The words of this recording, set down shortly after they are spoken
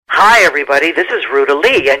Hi, everybody. This is Ruta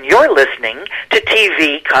Lee, and you're listening to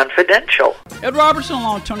TV Confidential. Ed Robertson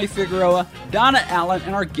along with Tony Figueroa, Donna Allen,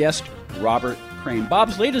 and our guest, Robert Crane.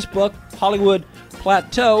 Bob's latest book, Hollywood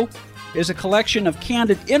Plateau, is a collection of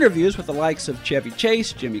candid interviews with the likes of Chevy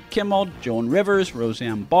Chase, Jimmy Kimmel, Joan Rivers,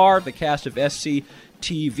 Roseanne Barr, the cast of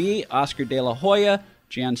SCTV, Oscar De La Hoya,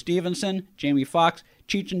 Jan Stevenson, Jamie Foxx,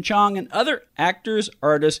 Cheech and Chong, and other actors,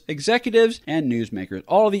 artists, executives, and newsmakers.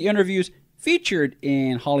 All of the interviews featured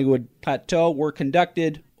in Hollywood Plateau were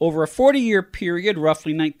conducted over a 40-year period,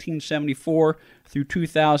 roughly 1974 through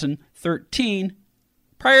 2013,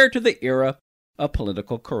 prior to the era of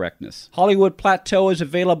political correctness. Hollywood Plateau is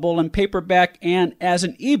available in paperback and as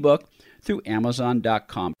an ebook through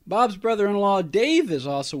Amazon.com. Bob's brother-in-law, Dave, is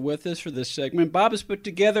also with us for this segment. Bob has put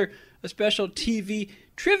together a special TV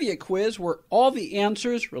trivia quiz where all the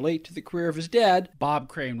answers relate to the career of his dad, Bob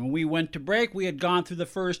Crane. When we went to break, we had gone through the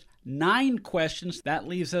first 9 questions. That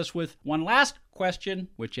leaves us with one last question,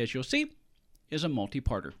 which, as you'll see, is a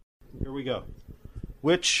multi-parter. Here we go.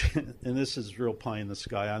 Which, and this is real pie in the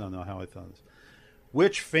sky, I don't know how I thought this.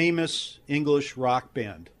 Which famous English rock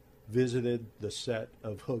band visited the set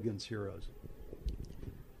of Hogan's Heroes?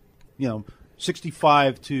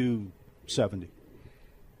 65 to 70.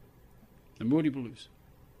 The Moody Blues.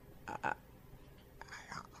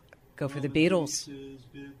 Go for the Beatles.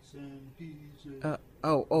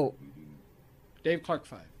 Dave Clark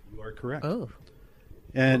 5. You are correct. Oh.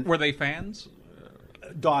 And were they fans?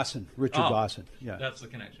 Dawson, Richard Dawson. Yeah, that's the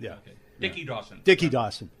connection. Yeah, okay. Dickie Dawson. Dickie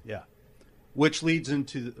Dawson. Yeah, which leads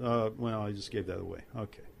into well, I just gave that away.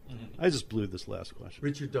 Okay, I just blew this last question.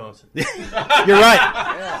 Richard Dawson. You're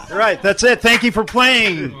right. You're right. That's it. Thank you for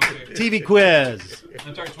playing TV quiz.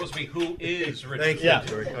 I'm sorry, it's supposed to be who is Richard. Thank you.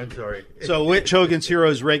 Yeah. I'm sorry. So, which Hogan's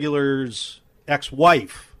Heroes regular's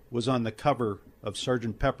ex-wife was on the cover of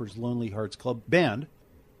Sgt. Pepper's Lonely Hearts Club Band?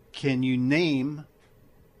 Can you name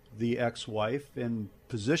the ex-wife and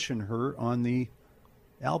position her on the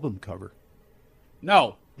album cover?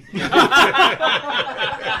 No.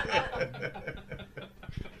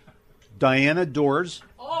 Diana Dors,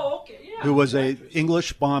 who was a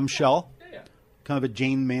English bombshell, kind of a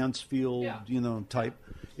Jane Mansfield, type.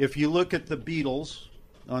 If you look at the Beatles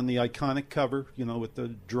on the iconic cover, with the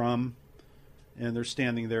drum, and they're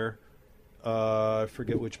standing there. I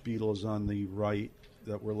forget which Beatle is on the right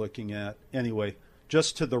that we're looking at. Anyway,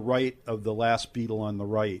 just to the right of the last Beatle on the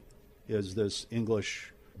right is this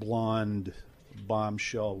English blonde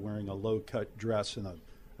bombshell wearing a low-cut dress and I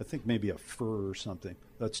think maybe a fur or something.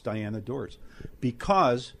 That's Diana Dors.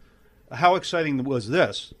 Because how exciting was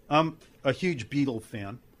this? I'm a huge Beatle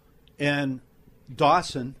fan, and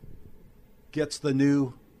Dawson gets the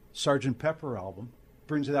new Sgt. Pepper album,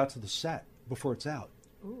 brings it out to the set before it's out.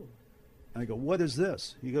 Ooh. And I go, what is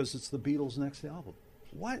this? He goes, it's the Beatles' next album.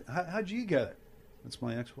 What? How'd you get it? That's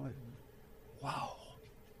my ex-wife. Wow.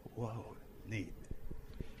 Whoa. Neat.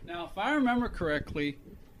 Now, if I remember correctly,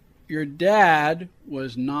 your dad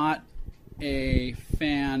was not a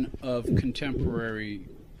fan of contemporary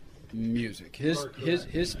music.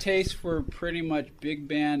 His tastes were pretty much big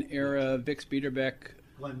band era, Bix Beiderbecke,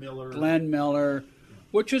 Glenn Miller,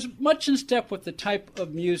 which was much in step with the type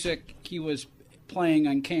of music he was playing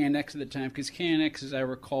on KNX at the time, because KNX, as I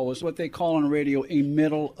recall, was what they call on radio a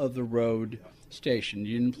middle-of-the-road station.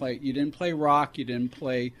 You didn't play rock, you didn't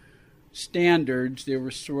play standards. They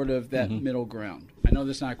were sort of that middle ground. I know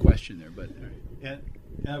there's not a question there, but...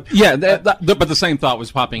 but the same thought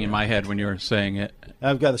was popping in my head when you were saying it.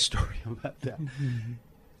 I've got a story about that.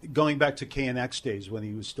 Going back to KNX days when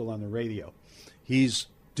he was still on the radio, he's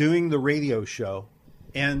doing the radio show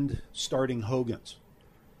and starting Hogan's.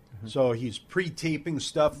 So he's pre-taping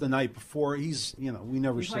stuff the night before. He's we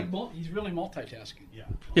never see. He's really multitasking.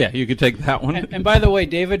 Yeah, you could take that one. And by the way,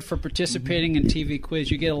 David, for participating in TV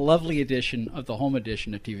Quiz, you get a lovely edition of the home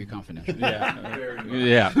edition of TV Confidential.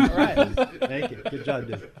 Yeah. All right. Thank you. Good job,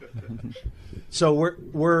 David. So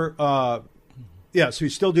we're so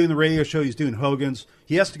he's still doing the radio show. He's doing Hogan's.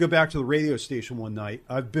 He has to go back to the radio station one night.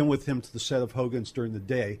 I've been with him to the set of Hogan's during the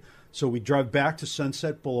day. So we drive back to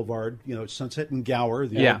Sunset Boulevard, Sunset and Gower,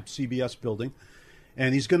 the old CBS building.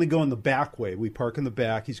 And he's going to go in the back way. We park in the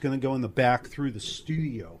back. He's going to go in the back through the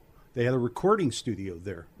studio. They had a recording studio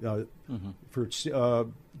there for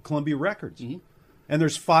Columbia Records. And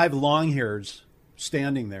there's 5 long hairs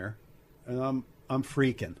standing there. And I'm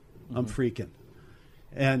freaking. I'm freaking.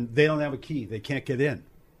 And they don't have a key. They can't get in.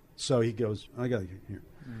 So he goes, I got to get here.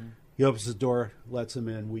 He opens the door, lets him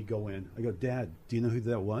in. We go in. I go, Dad, do you know who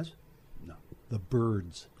that was? No. The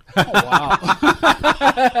Byrds. Oh,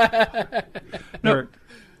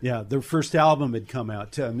 wow. Their first album had come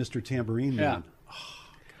out, Mr. Tambourine Man.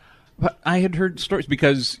 But I had heard stories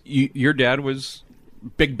because your dad was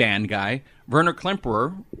big band guy. Werner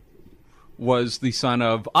Klemperer was the son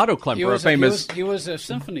of Otto Klemperer, He was a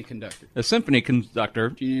symphony conductor. a symphony conductor.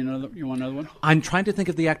 Do you want another one? I'm trying to think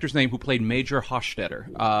of the actor's name who played Major Hochstetter.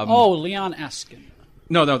 Leon Askin.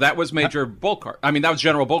 No, that was Major Bolcart. I mean, that was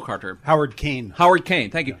General Bolcarter. Howard Kane. Howard Kane,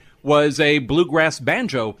 thank you, was a bluegrass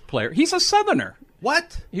banjo player. He's a Southerner.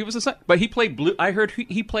 What? He was but he played blue. I heard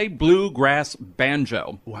he played bluegrass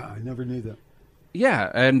banjo. Wow, I never knew that.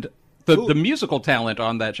 Yeah, and the musical talent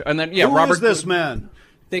on that show. And then Who Robert is this man?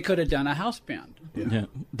 They could have done a house band. Yeah.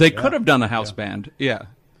 They could have done a house band. Yeah.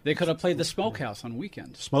 They could have played the Smokehouse on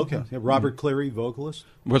weekends. Smokehouse. Yeah, Robert Cleary, vocalist.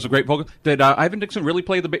 Was a great vocal. Did Ivan Dixon really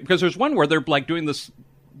play because there's one where they're like doing this,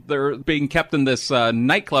 they're being kept in this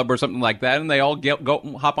nightclub or something like that, and they all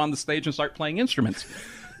go hop on the stage and start playing instruments.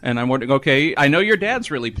 And I'm wondering, okay, I know your dad's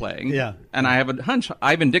really playing. Yeah. And I have a hunch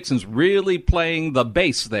Ivan Dixon's really playing the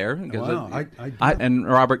bass there. Wow. And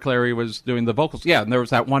Robert Cleary was doing the vocals. Yeah, and there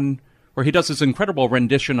was that one where he does this incredible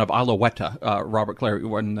rendition of Alouette, Robert Cleary,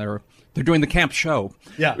 when they're doing the camp show.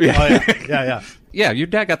 Yeah. Oh, yeah. Yeah. Yeah, your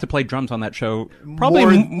dad got to play drums on that show.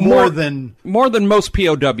 Probably more than most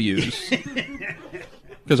POWs.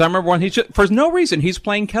 Because I remember when for no reason, he's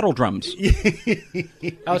playing kettle drums.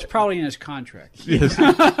 That was probably in his contract. Yes.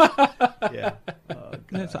 yeah.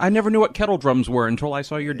 Yes, I never knew what kettle drums were until I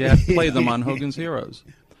saw your dad play them on Hogan's Heroes.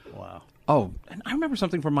 Wow. Oh, and I remember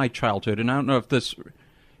something from my childhood, and I don't know if this...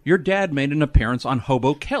 Your dad made an appearance on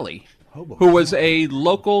Hobo Kelly, who was a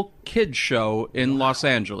local kids show in Los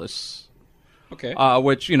Angeles. Okay.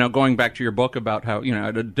 Which, going back to your book about how,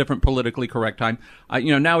 at a different politically correct time,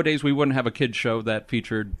 nowadays we wouldn't have a kids show that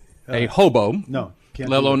featured a hobo. No.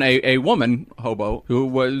 Let alone a woman hobo who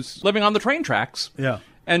was living on the train tracks. Yeah.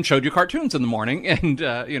 And showed you cartoons in the morning and,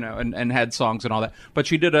 and had songs and all that. But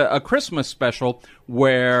she did a Christmas special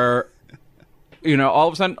where... all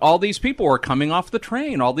of a sudden, all these people were coming off the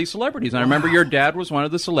train, all these celebrities. And I remember your dad was one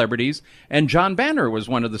of the celebrities, and John Banner was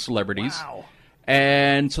one of the celebrities. Wow.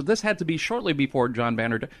 And so this had to be shortly before John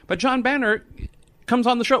Banner. But John Banner comes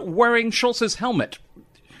on the show wearing Schultz's helmet,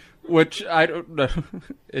 which I don't know.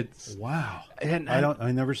 It's wow. And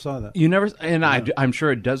I never saw that. You never, and I'm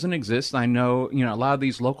sure it doesn't exist. I know, a lot of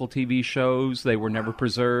these local TV shows, they were never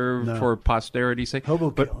preserved for posterity's sake.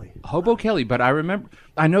 Hobo Kelly. But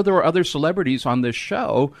I know there were other celebrities on this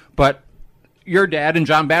show, but your dad and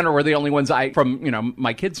John Banner were the only ones from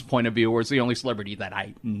my kid's point of view, was the only celebrity that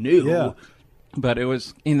I knew. Yeah. But it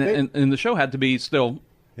was in the show had to be still.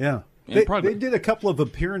 Yeah. They did a couple of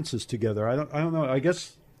appearances together. I don't know. I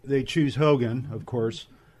guess they choose Hogan, of course.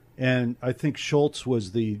 And I think Schultz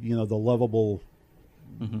was the lovable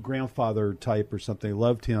grandfather type or something. They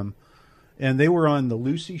loved him. And they were on the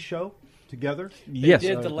Lucy show together. Yes.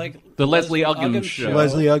 They did the Leslie Uggam show.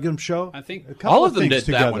 Leslie Uggam show. I think all of them did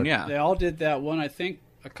together. that one, yeah. They all did that one. I think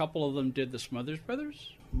a couple of them did the Smothers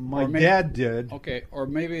Brothers. My dad did. Okay, or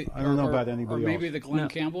maybe... I don't know about anybody else. Or maybe else. the Glenn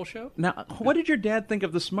Campbell show? Now, what did your dad think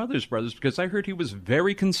of the Smothers Brothers? Because I heard he was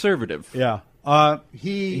very conservative. Yeah.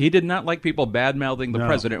 He did not like people bad-mouthing the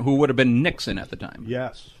president, who would have been Nixon at the time.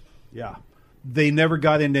 Yes. Yeah. They never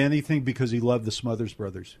got into anything because he loved the Smothers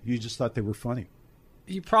Brothers. He just thought they were funny.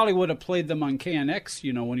 He probably would have played them on KNX,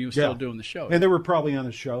 when he was still doing the show. And they were probably on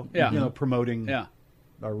the show, yeah. Promoting a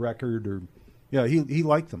record or... Yeah, he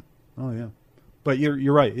liked them. Oh, yeah. But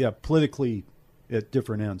you're right. Yeah, politically at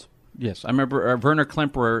different ends. Yes, I remember Werner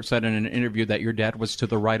Klemperer said in an interview that your dad was to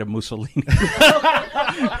the right of Mussolini.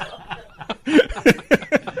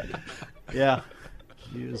 Yeah,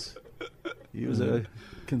 he was a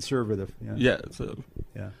conservative. Yeah.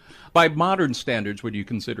 Yeah. By modern standards, would you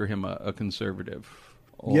consider him a conservative?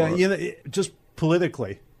 Or... Yeah, just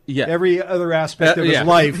politically. Yeah. Every other aspect of his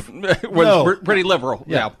life was pretty liberal.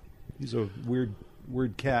 Yeah. He's a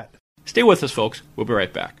weird cat. Stay with us, folks. We'll be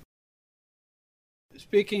right back.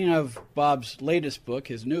 Speaking of Bob's latest book,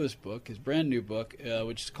 his newest book, his brand new book,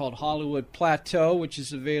 which is called Hollywood Plateau, which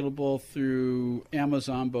is available through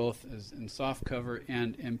Amazon both as in softcover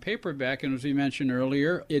and in paperback. And as we mentioned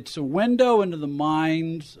earlier, it's a window into the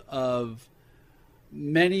minds of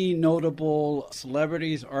many notable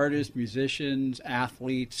celebrities, artists, musicians,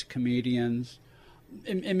 athletes, comedians.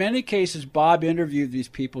 In many cases, Bob interviewed these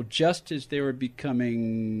people just as they were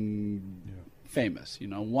becoming famous.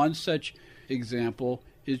 One such example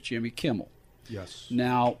is Jimmy Kimmel. Yes.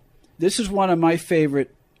 Now, this is one of my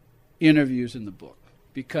favorite interviews in the book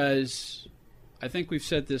because I think I've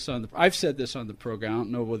said this on the program. I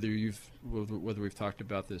don't know whether we've talked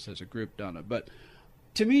about this as a group, Donna, but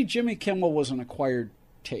to me, Jimmy Kimmel was an acquired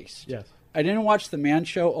taste. Yes. I didn't watch The Man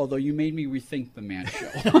Show, although you made me rethink The Man Show.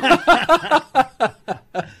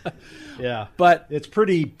 Yeah. But it's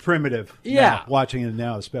pretty primitive. Yeah. Now, watching it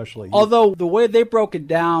now, especially. Although the way they broke it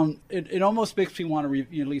down, it almost makes me want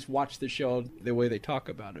to at least watch the show the way they talk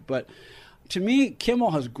about it. But to me,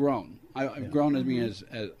 Kimmel has grown. I've grown as me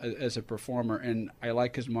as a performer, and I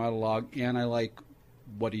like his monologue, and I like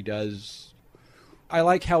what he does. I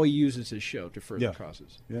like how he uses his show to further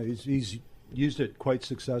causes. Yeah, he's used it quite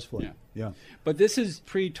successfully. Yeah. But this is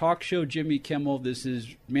pre-talk show Jimmy Kimmel. This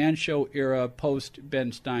is Man Show era, post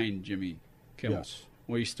Ben Stein Jimmy Kimmel. Yes.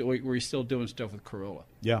 Where he's still doing stuff with Corolla.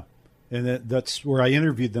 Yeah, and that's where I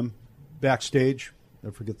interviewed them backstage. I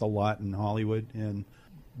forget the lot in Hollywood, and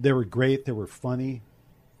they were great. They were funny.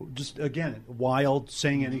 Just again, wild,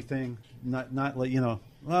 saying anything. Not like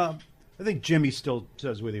Well, I think Jimmy still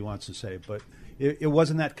says what he wants to say, but it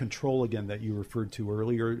wasn't that control again that you referred to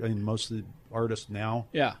earlier. And most of the artists now,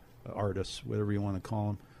 artists, whatever you want to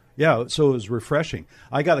call them, So it was refreshing.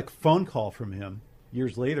 I got a phone call from him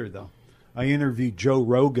years later, though. I interviewed Joe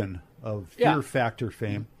Rogan of Fear Factor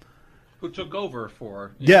fame, who took over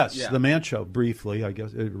for the Man Show briefly. I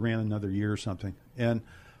guess it ran another year or something, and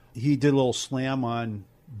he did a little slam on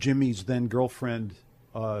Jimmy's then girlfriend,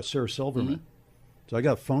 Sarah Silverman. So I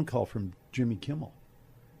got a phone call from Jimmy Kimmel.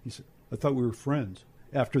 He said, I thought we were friends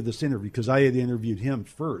after this interview, because I had interviewed him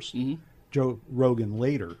first, Joe Rogan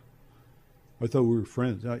later. I thought we were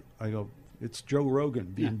friends. I go, it's Joe Rogan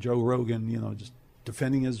being Joe Rogan, just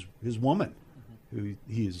defending his woman, who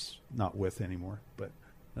he is not with anymore. But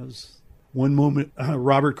that was one moment.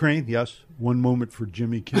 Robert Crane, yes, one moment for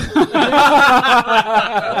Jimmy Kimmel.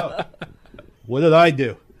 What did I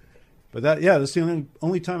do? But that's the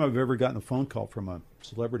only time I've ever gotten a phone call from a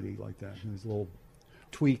celebrity like that. It was a little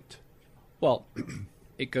tweaked. Well,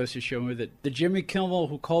 it goes to show me that the Jimmy Kimmel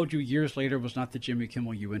who called you years later was not the Jimmy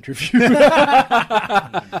Kimmel you interviewed.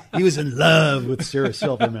 He was in love with Sarah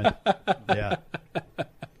Silverman. Yeah.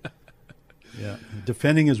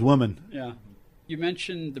 Defending his woman. Yeah. You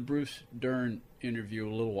mentioned the Bruce Dern interview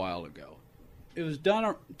a little while ago. It was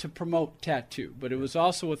done to promote Tattoo, but it was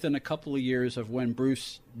also within a couple of years of when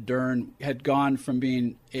Bruce Dern had gone from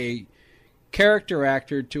being a character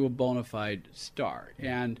actor to a bona fide star.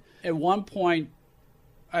 And at one point,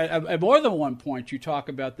 at more than one point, you talk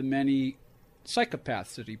about the many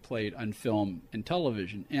psychopaths that he played on film and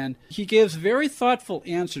television. And he gives very thoughtful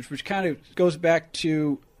answers, which kind of goes back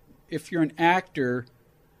to, if you're an actor,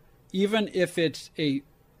 even if it's a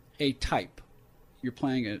type, you're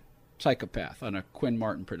playing a psychopath on a Quinn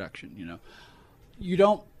Martin production, you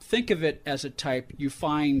don't think of it as a type. You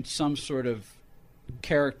find some sort of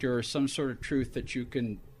character or some sort of truth that you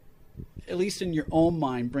can, at least in your own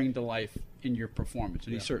mind, bring to life in your performance.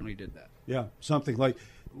 And he certainly did that. Yeah, something like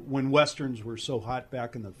when Westerns were so hot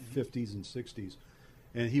back in the 50s and 60s,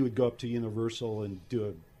 and he would go up to Universal and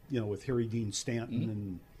do with Harry Dean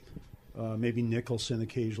Stanton and maybe Nicholson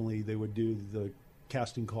occasionally. They would do the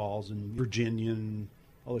casting calls and Virginian,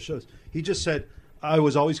 all the shows. He just said, I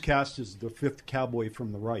was always cast as the fifth cowboy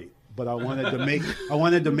from the right, but I wanted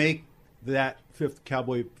to make that fifth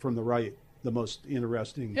cowboy from the right the most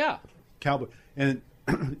interesting cowboy. And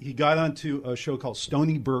he got onto a show called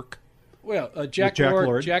Stony Burke. Well, Jack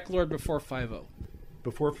Lord before 5-0.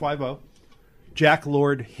 Before 5-0. Jack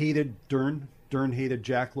Lord hated Dern. Dern hated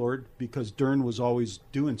Jack Lord because Dern was always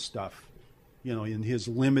doing stuff, in his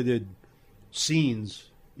limited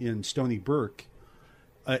scenes in Stony Burke.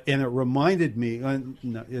 And it reminded me,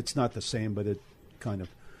 no, it's not the same, but it kind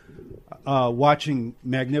of, watching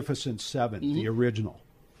Magnificent Seven, the original.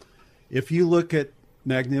 If you look at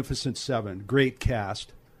Magnificent Seven, great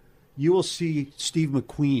cast, you will see Steve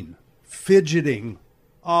McQueen fidgeting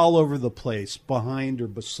all over the place behind or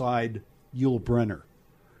beside Yul Brynner.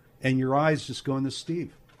 And your eyes just go into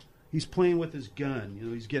Steve. He's playing with his gun.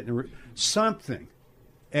 He's getting something.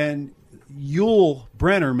 And Yul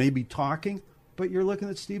Brynner may be talking, but you're looking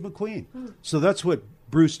at Steve McQueen. So that's what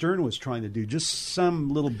Bruce Dern was trying to do, just some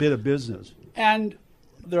little bit of business. And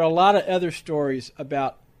there are a lot of other stories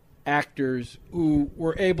about actors who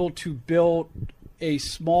were able to build a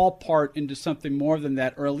small part into something more than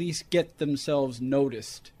that, or at least get themselves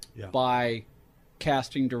noticed by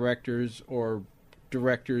casting directors or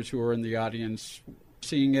directors who are in the audience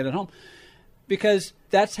seeing it at home. Because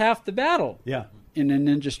that's half the battle in an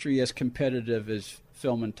industry as competitive as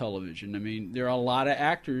film and television. I mean, there are a lot of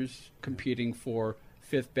actors competing for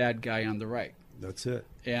fifth bad guy on the right. That's it.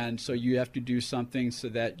 And so you have to do something so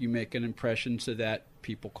that you make an impression so that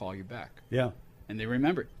people call you back. Yeah. And they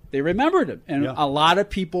remembered. They remembered him. And a lot of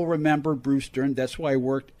people remember Bruce Dern. That's why he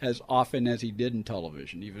worked as often as he did in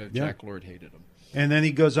television, even if Jack Lord hated him. And then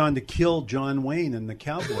he goes on to kill John Wayne and the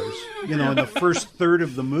Cowboys, in the first third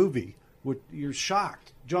of the movie. You're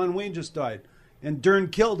shocked. John Wayne just died, and Dern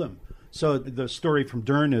killed him. So the story from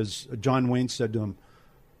Dern is John Wayne said to him,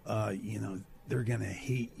 they're going to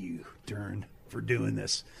hate you, Dern, for doing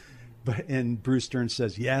this. And Bruce Dern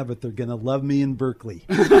says, yeah, but they're going to love me in Berkeley.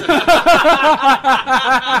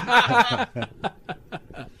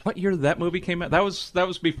 What year did that movie came out? That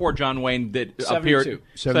was before John Wayne did 72. appear.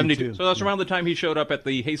 72. So that's around the time he showed up at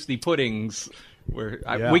the Hasty Puddings, where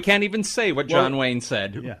Yeah. we can't even say what John Wayne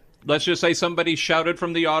said. Yeah. Let's just say somebody shouted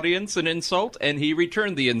from the audience an insult, and he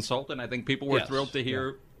returned the insult, and I think people were Yes. thrilled to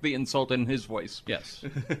hear the insult in his voice. Yes.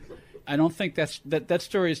 I don't think that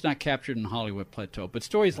story is not captured in Hollywood Plateau, but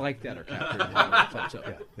stories like that are captured in Hollywood Plateau.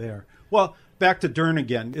 Yeah, they are. Well, back to Dern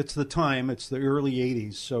again. It's the time. It's the early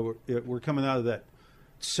 80s, so we're coming out of that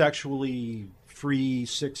sexually free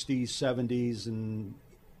 60s, 70s, and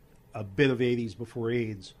a bit of 80s before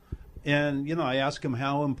AIDS. And, I ask him,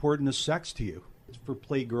 how important is sex to you? It's for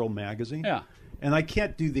Playgirl magazine. Yeah. And I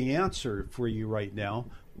can't do the answer for you right now,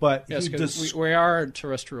 but Yes, because we are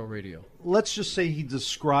terrestrial radio. let's just say he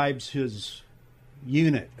describes his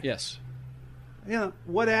unit. Yes.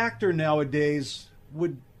 What actor nowadays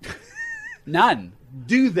would None.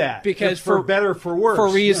 do that? Because If for better, for worse. For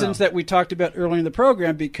reasons that we talked about earlier in the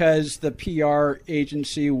program, because the PR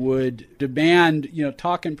agency would demand,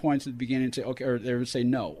 talking points at the beginning and say, okay, or they would say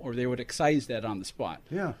no, or they would excise that on the spot.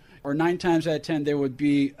 Yeah. Or 9 times out of 10, there would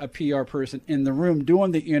be a PR person in the room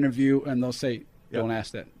doing the interview, and they'll say, don't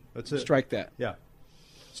ask that. That's it. Strike that. Yeah.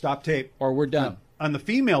 Stop tape. Or we're done. On the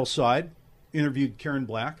female side, interviewed Karen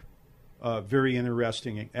Black, a very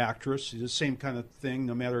interesting actress. She's the same kind of thing.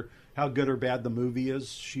 No matter how good or bad the movie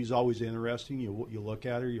is, she's always interesting. You look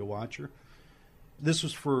at her, you watch her. This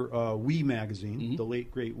was for We magazine, the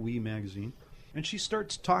late great We magazine, and she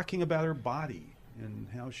starts talking about her body and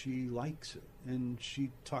how she likes it, and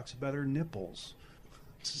she talks about her nipples.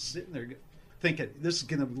 Just sitting there thinking, this is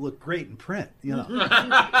going to look great in print. Keep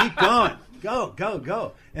going.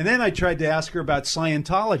 Go. And then I tried to ask her about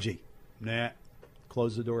Scientology. Nah.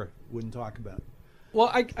 Close the door. Wouldn't talk about it.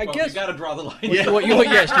 Well, I guess you got to draw the line.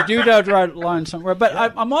 yes, you do draw a line somewhere. But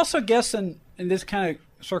I'm also guessing, and this kind of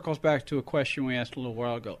circles back to a question we asked a little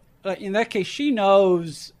while ago. In that case, she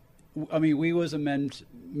knows. I mean, We was a men's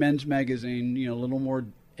magazine, a little more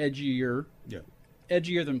edgier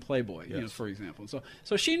than Playboy, for example.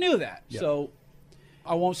 So she knew that. Yeah. So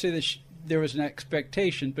I won't say that there was an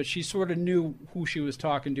expectation, but she sort of knew who she was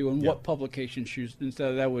talking to and what publication she was, and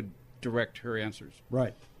so that would direct her answers.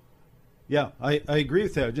 Right. Yeah, I agree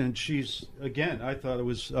with that. And she's, again, I thought it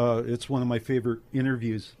was, it's one of my favorite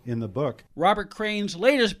interviews in the book. Robert Crane's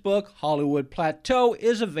latest book, Hollywood Plateau,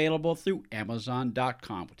 is available through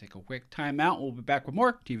Amazon.com. We'll take a quick time out. We'll be back with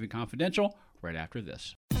more TV Confidential right after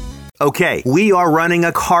this. Okay, we are running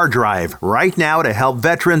a car drive right now to help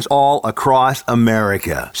veterans all across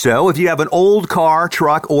America. So if you have an old car,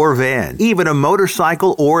 truck, or van, even a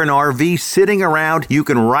motorcycle or an RV sitting around, you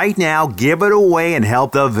can right now give it away and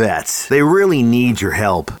help the vets. They really need your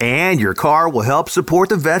help. And your car will help support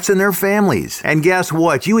the vets and their families. And guess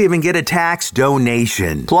what? You even get a tax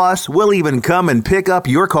donation. Plus, we'll even come and pick up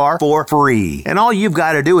your car for free. And all you've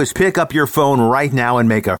got to do is pick up your phone right now and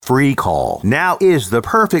make a free call. Now is the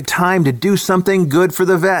perfect time to do something good for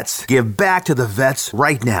the vets. Give back to the vets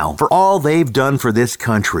right now for all they've done for this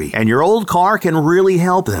country. And your old car can really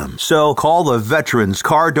help them. So call the Veterans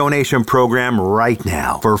Car Donation Program right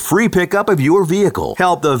now for free pickup of your vehicle.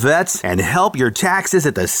 Help the vets and help your taxes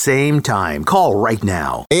at the same time. Call right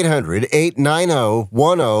now.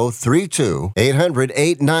 800-890-1032.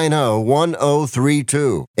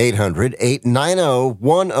 800-890-1032.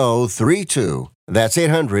 800-890-1032. That's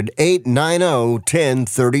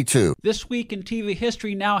 800-890-1032. This Week in TV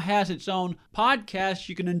History now has its own podcast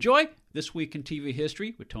you can enjoy. This Week in TV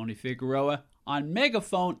History with Tony Figueroa on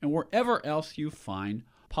Megaphone and wherever else you find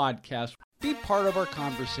podcasts. Be part of our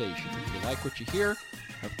conversation. If you like what you hear,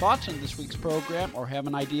 have thoughts on this week's program, or have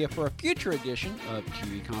an idea for a future edition of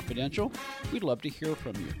TV Confidential, we'd love to hear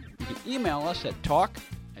from you. You can email us at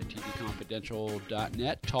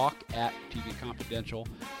talk@tvconfidential.net,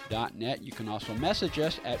 talk@tvconfidential.net. You can also message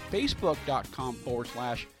us at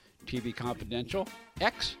facebook.com/tvconfidential,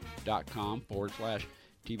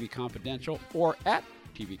 x.com/tvconfidential, or at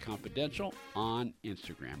TV Confidential on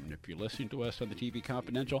Instagram. And if you're listening to us on the TV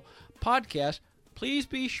Confidential podcast, please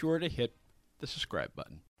be sure to hit the subscribe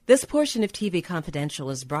button. This portion of TV Confidential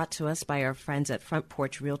is brought to us by our friends at Front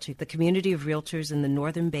Porch Realty, the community of realtors in the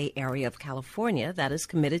Northern Bay area of California that is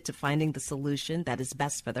committed to finding the solution that is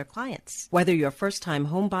best for their clients. Whether you're a first-time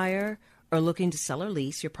home buyer or looking to sell or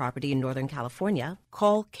lease your property in Northern California,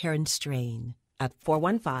 call Karen Strain at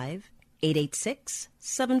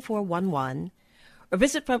 415-886-7411, or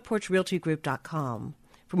visit frontporchrealtygroup.com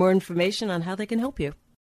for more information on how they can help you.